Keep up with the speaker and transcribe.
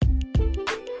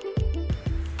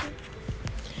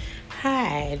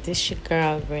Hi, this your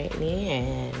girl Brittany,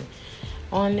 and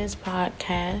on this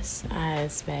podcast, I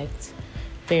expect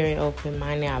very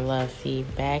open-minded. I love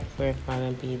feedback. We're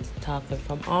gonna be talking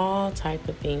from all type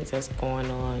of things that's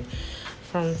going on,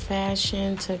 from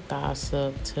fashion to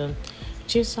gossip to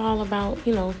just all about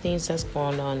things that's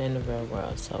going on in the real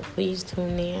world. So please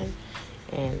tune in,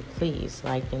 and please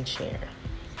like and share.